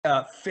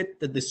fit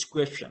the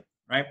description,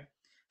 right?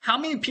 How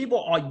many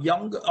people are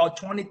younger or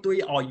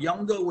 23 or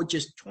younger, which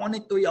is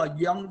 23 or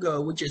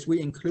younger, which is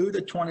we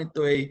included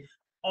 23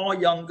 or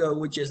younger,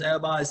 which is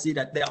everybody see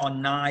that there are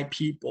 9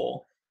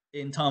 people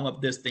in terms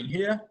of this thing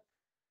here.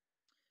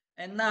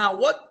 And now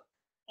what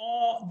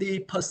are the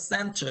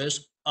percentage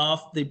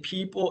of the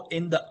people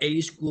in the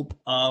age group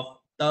of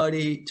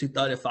 30 to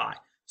 35?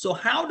 So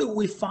how do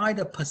we find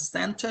the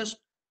percentage?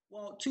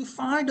 Well, to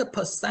find the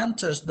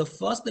percentage, the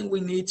first thing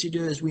we need to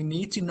do is we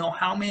need to know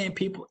how many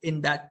people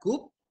in that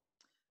group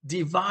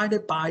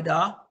divided by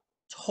the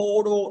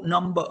total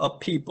number of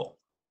people,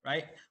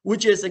 right?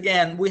 Which is,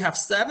 again, we have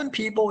 7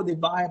 people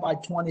divided by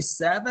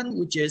 27,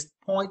 which is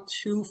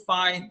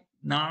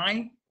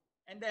 0.259.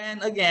 And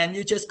then again,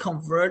 you just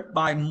convert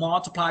by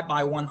multiply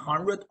by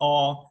 100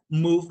 or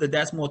move the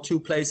decimal 2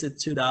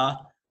 places to the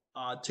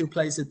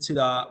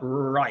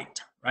right,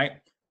 right?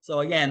 So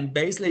again,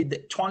 basically the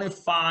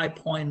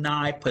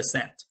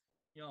 25.9%.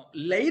 You know,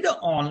 later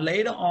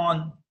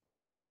on,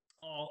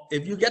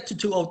 if you get to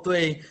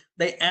 203,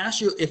 they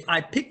ask you, if I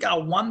pick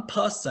out one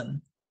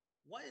person,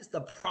 what is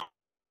the probability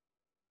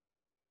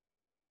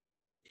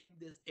in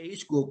this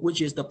age group,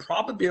 which is the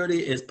probability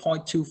is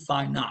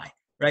 0.259,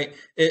 right?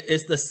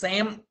 It's the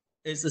same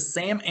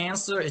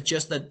answer, it's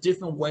just a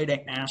different way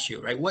they ask you,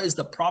 right? What is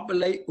the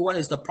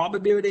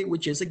probability,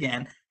 which is,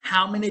 again,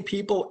 how many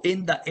people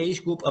in the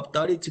age group of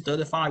 30 to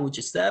 35, which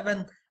is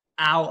 7,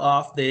 out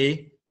of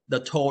the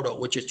total,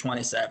 which is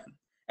 27.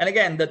 And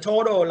again, the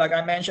total, like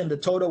I mentioned, the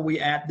total, we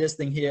add this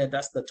thing here,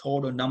 that's the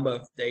total number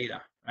of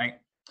data, right?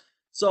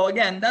 So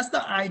again, that's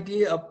the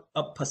idea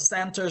of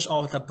percentage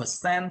or the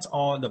percent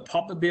or the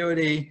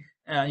probability.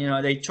 You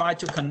know, they try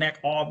to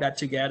connect all of that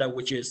together,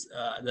 which is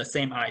the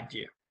same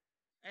idea.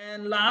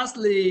 And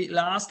lastly,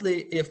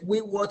 if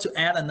we were to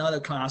add another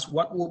class,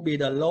 what would be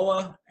the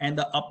lower and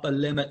the upper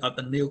limit of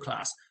the new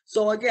class?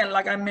 So again,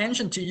 like I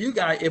mentioned to you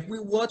guys, if we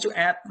were to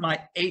add my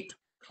 8th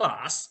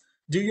class,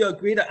 do you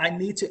agree that I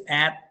need to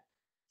add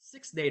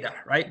 6 data,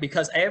 right?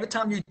 Because every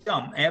time you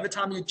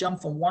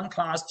jump from one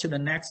class to the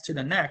next,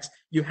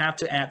 you have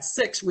to add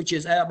 6, which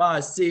is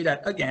everybody see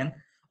that again.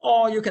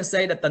 Or you can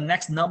say that the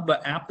next number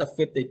after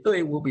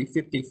 53 will be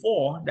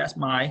 54. That's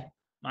my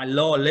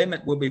lower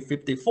limit will be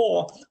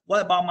 54.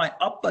 What about my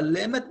upper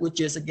limit,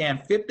 which is,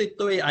 again,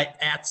 53? I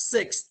add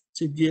 6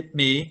 to give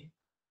me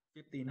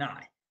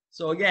 59.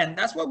 So again,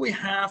 that's what we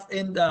have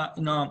in the,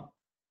 you know,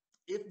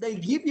 if they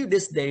give you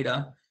this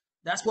data,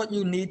 that's what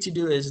you need to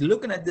do is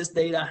looking at this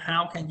data,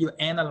 how can you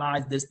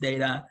analyze this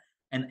data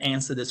and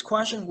answer this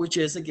question, which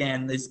is,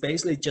 again, it's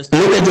basically just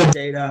look at the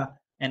data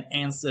and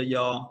answer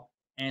your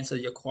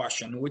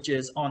question, which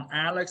is on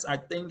Alex. I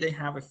think they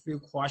have a few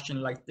questions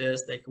like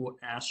this. They will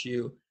ask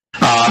you,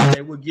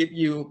 they will give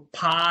you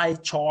pie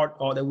chart,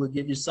 or they will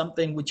give you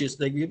something, which is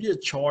they give you a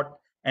chart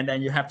and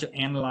then you have to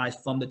analyze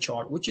from the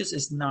chart, which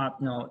is not,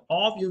 you know,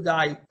 all of you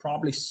guys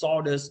probably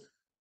saw this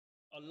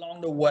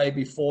along the way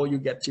before you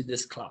get to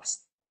this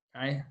class.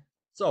 Okay,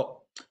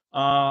 so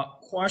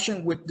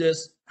question with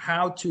this,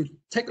 how to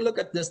take a look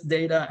at this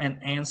data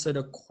and answer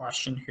the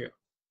question here.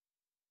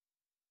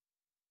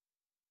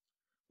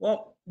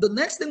 Well, the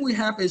next thing we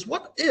have is,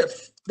 what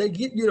if they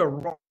give you the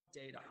raw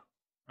data,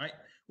 right?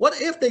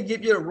 What if they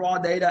give you the raw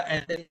data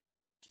and then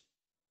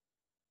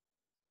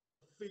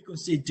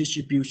frequency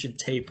distribution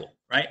table,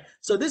 right?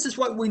 So this is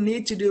what we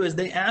need to do is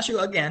they ask you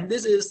again,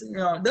 this is, you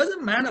know,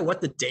 doesn't matter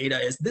what the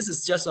data is. This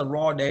is just a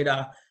raw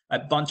data, a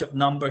bunch of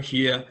number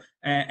here.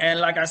 And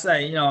like I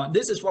say, you know,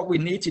 this is what we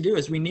need to do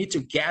is we need to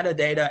gather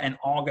data and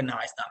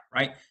organize them,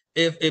 right?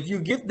 If you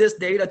give this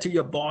data to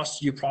your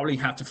boss, you probably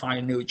have to find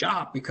a new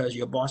job because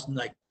your boss is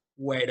like,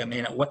 wait a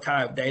minute, what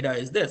kind of data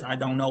is this? I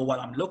don't know what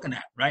I'm looking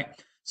at, right?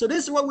 So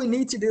this is what we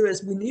need to do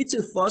is we need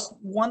to first,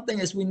 one thing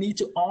is we need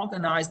to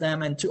organize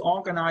them, and to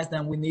organize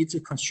them, we need to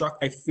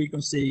construct a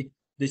frequency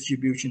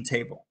distribution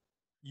table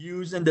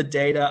using the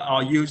data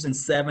or using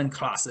 7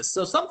 classes.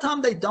 So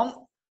sometimes they don't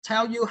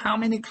tell you how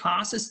many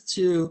classes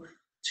to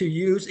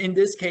use. In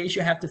this case,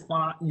 you have to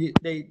find,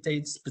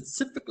 they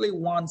specifically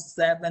want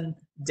 7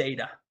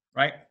 data,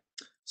 right?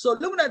 So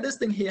looking at this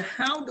thing here,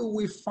 how do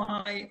we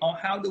find or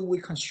how do we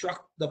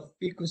construct the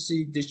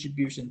frequency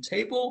distribution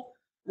table?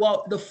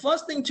 Well, the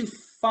first thing to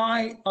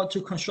find or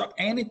to construct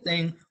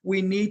anything,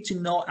 we need to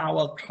know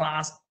our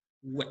class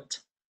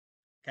width.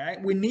 Okay,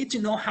 we need to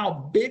know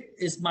how big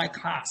is my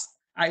class.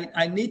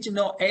 I need to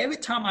know every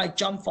time I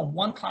jump from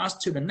one class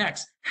to the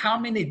next, how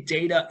many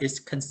data is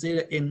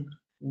considered in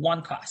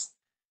one class.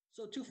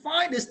 So to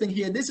find this thing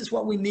here, this is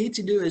what we need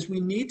to do is we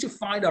need to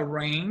find a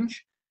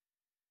range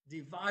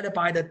divided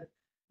by the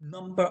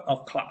number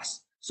of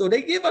class. So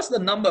they give us the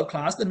number of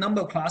class. The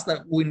number of class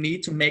that we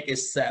need to make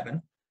is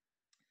 7.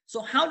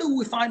 So how do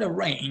we find a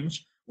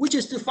range? Which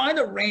is to find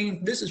a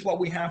range, this is what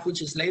we have,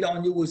 which is later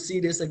on you will see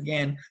this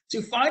again.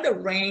 To find a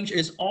range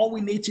is all we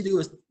need to do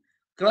is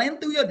glance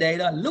through your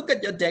data, look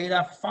at your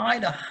data,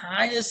 find the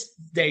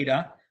highest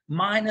data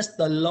minus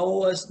the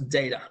lowest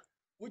data,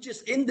 which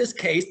is in this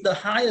case, the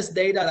highest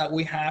data that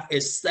we have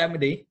is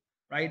 70,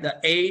 right? The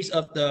age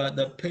of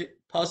the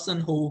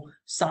person who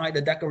signed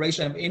the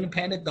Declaration of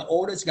Independence. The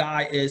oldest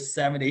guy is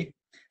 70,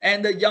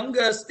 and the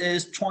youngest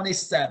is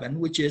 27,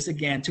 which is,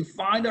 again, to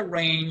find a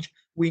range,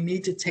 we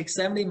need to take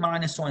 70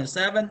 minus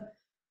 27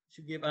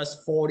 to give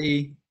us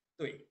 43.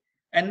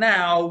 And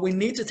now we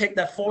need to take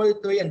that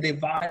 43 and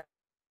divide.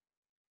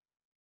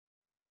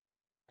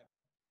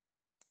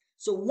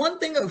 So one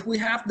thing, if we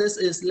have this,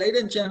 is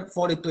latent gen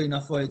 43,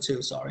 not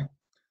 42, sorry.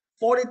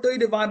 43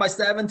 divided by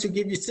 7 to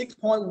give you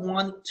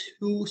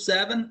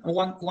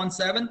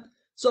 6.127.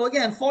 So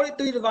again,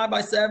 43 divided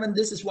by 7,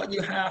 this is what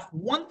you have.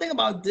 One thing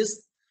about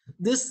this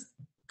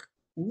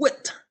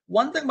width,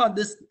 one thing about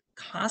this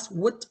class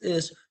width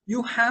is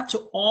you have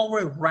to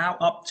always round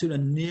up to the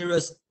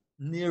nearest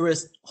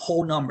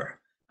whole number.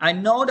 I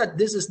know that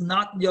this is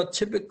not your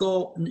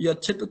typical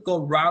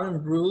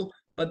rounding rule,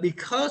 but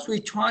because we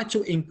try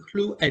to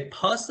include a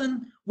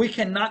person, we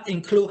cannot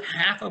include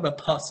half of a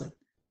person,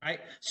 right?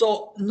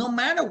 So no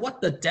matter what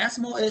the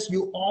decimal is,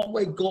 you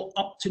always go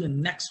up to the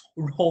next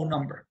whole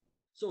number.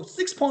 So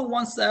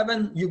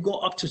 6.17, you go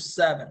up to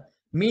 7,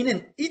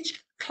 meaning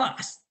each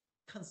class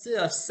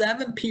consists of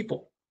 7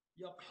 people.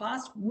 Your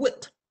class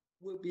width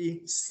will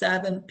be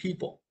 7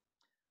 people.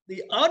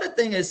 The other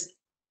thing is,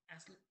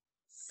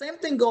 same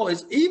thing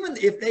goes, even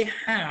if they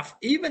have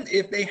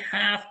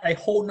a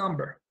whole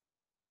number,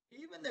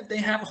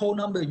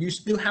 you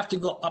still have to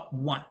go up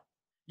 1.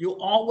 You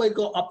always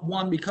go up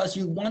 1 because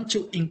you want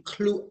to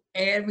include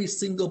every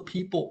single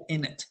people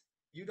in it.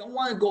 You don't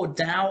want to go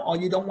down, or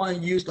you don't want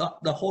to use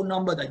the whole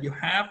number that you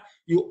have.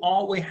 You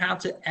always have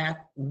to add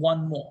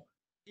 1 more.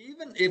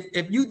 Even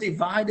if you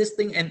divide this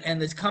thing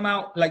and it's come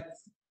out like,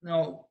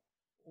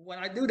 when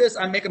I do this,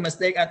 I make a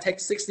mistake. I take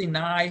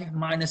 69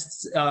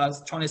 minus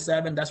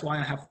 27. That's why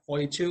I have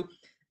 42.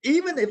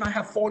 Even if I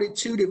have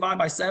 42 divided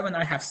by 7,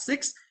 I have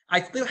 6.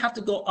 I still have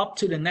to go up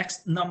to the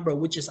next number,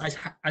 which is I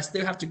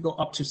still have to go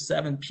up to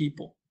 7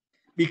 people.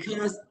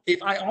 Because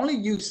if I only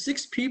use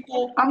 6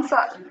 people, I'm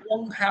sorry, I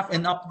won't have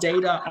enough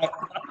data.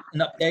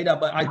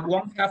 But I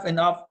won't have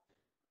enough.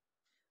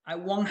 I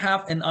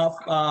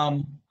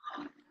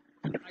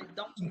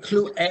don't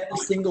include every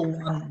single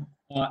one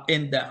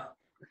in there.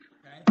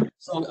 Okay?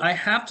 So I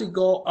have to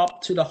go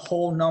up to the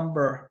whole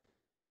number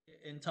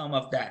in terms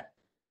of that.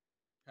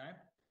 Okay.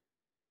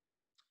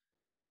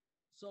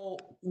 So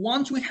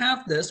once we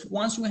have this,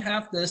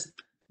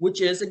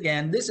 which is,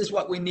 again, this is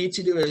what we need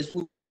to do is.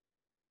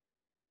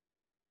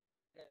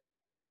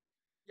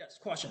 Yes,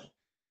 question.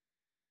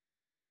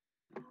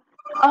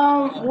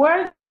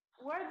 where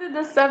did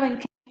the 7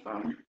 come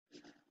from?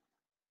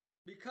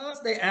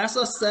 Because they asked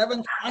us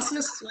 7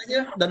 classes right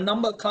here, the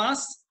number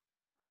class.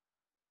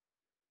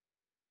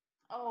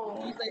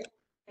 Oh,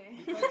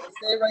 Because they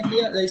say right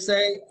here, they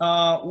say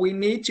we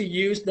need to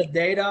use the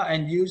data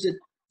and use it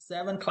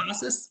 7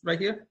 classes right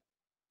here.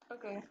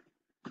 okay.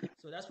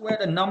 So that's where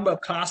the number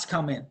of class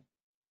come in,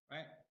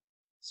 right?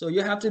 So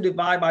you have to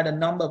divide by the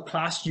number of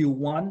class you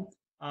want.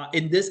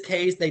 In this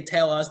case, they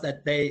tell us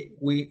that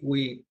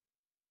we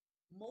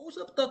most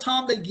of the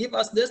time they give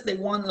us this. They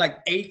want like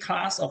 8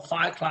 class or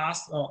 5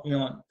 class, or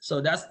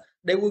so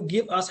they will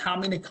give us how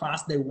many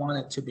class they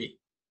want it to be.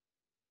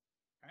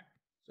 Okay?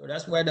 So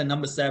that's where the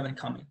number 7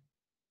 come in.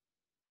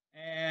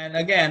 And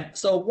again,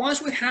 so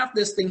once we have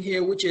this thing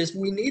here, which is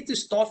we need to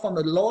start from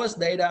the lowest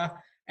data,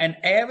 and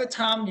every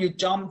time you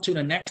jump to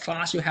the next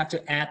class, you have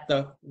to add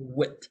the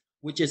width,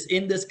 which is,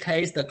 in this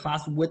case, the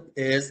class width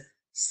is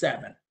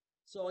 7.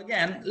 So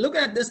again, look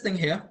at this thing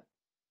here.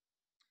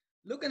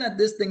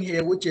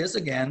 Which is,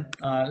 again,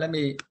 let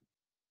me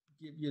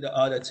give you the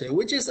other two,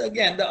 which is,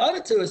 again, the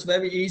other two is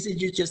very easy.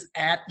 You just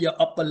add your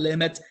upper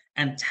limit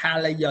and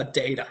tally your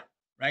data,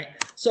 right?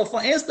 So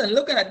for instance,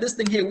 looking at this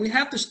thing here, we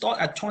have to start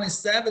at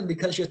 27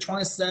 because your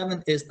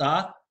 27 is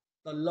the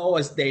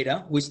lowest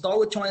data. We start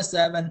with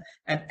 27,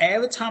 and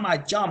every time I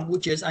jump,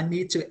 which is I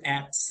need to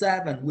add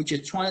 7, which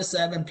is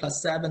 27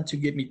 plus 7 to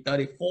give me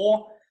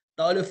 34.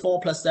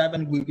 34 plus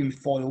 7 will give me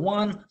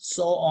 41,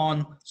 so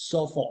on,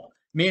 so forth.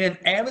 Meaning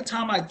every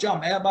time I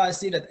jump, everybody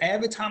see that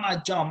every time I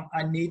jump,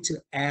 I need to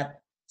add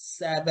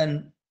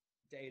 7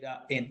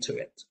 data into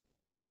it.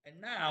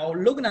 And now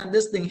looking at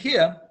this thing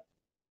here,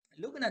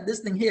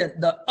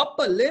 the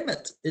upper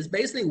limit is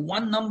basically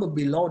 1 number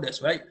below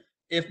this, right?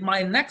 If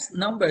my next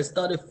number is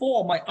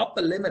 34, my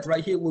upper limit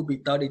right here will be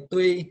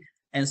 33,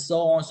 and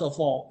so on and so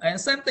forth. And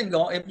same thing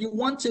go, if you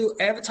want to,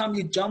 every time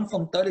you jump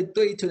from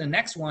 33 to the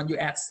next one, you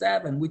add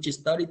 7, which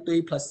is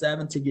 33 plus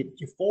 7 to give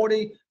you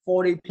 40,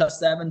 40 plus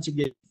 7 to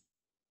give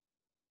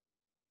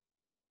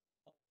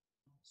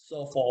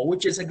so forth,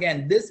 which is,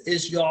 again, this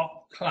is your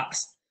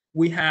class.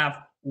 We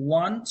have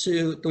 1,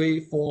 2, 3,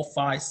 4,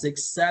 5,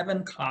 6,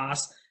 7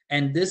 class,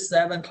 and this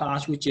 7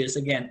 class, which is,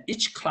 again,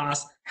 each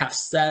class has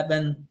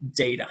 7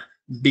 data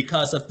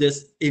because of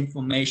this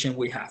information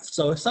we have.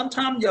 So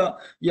sometimes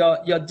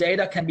your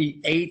data can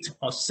be 8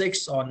 or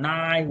 6 or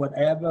 9,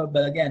 whatever.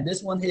 But again,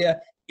 this one here,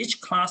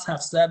 each class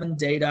has 7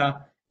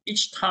 data.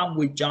 Each time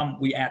we jump,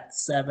 we add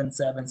 7,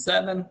 7,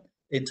 7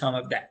 in terms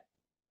of that.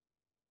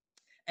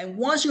 And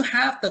once you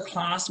have the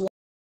class,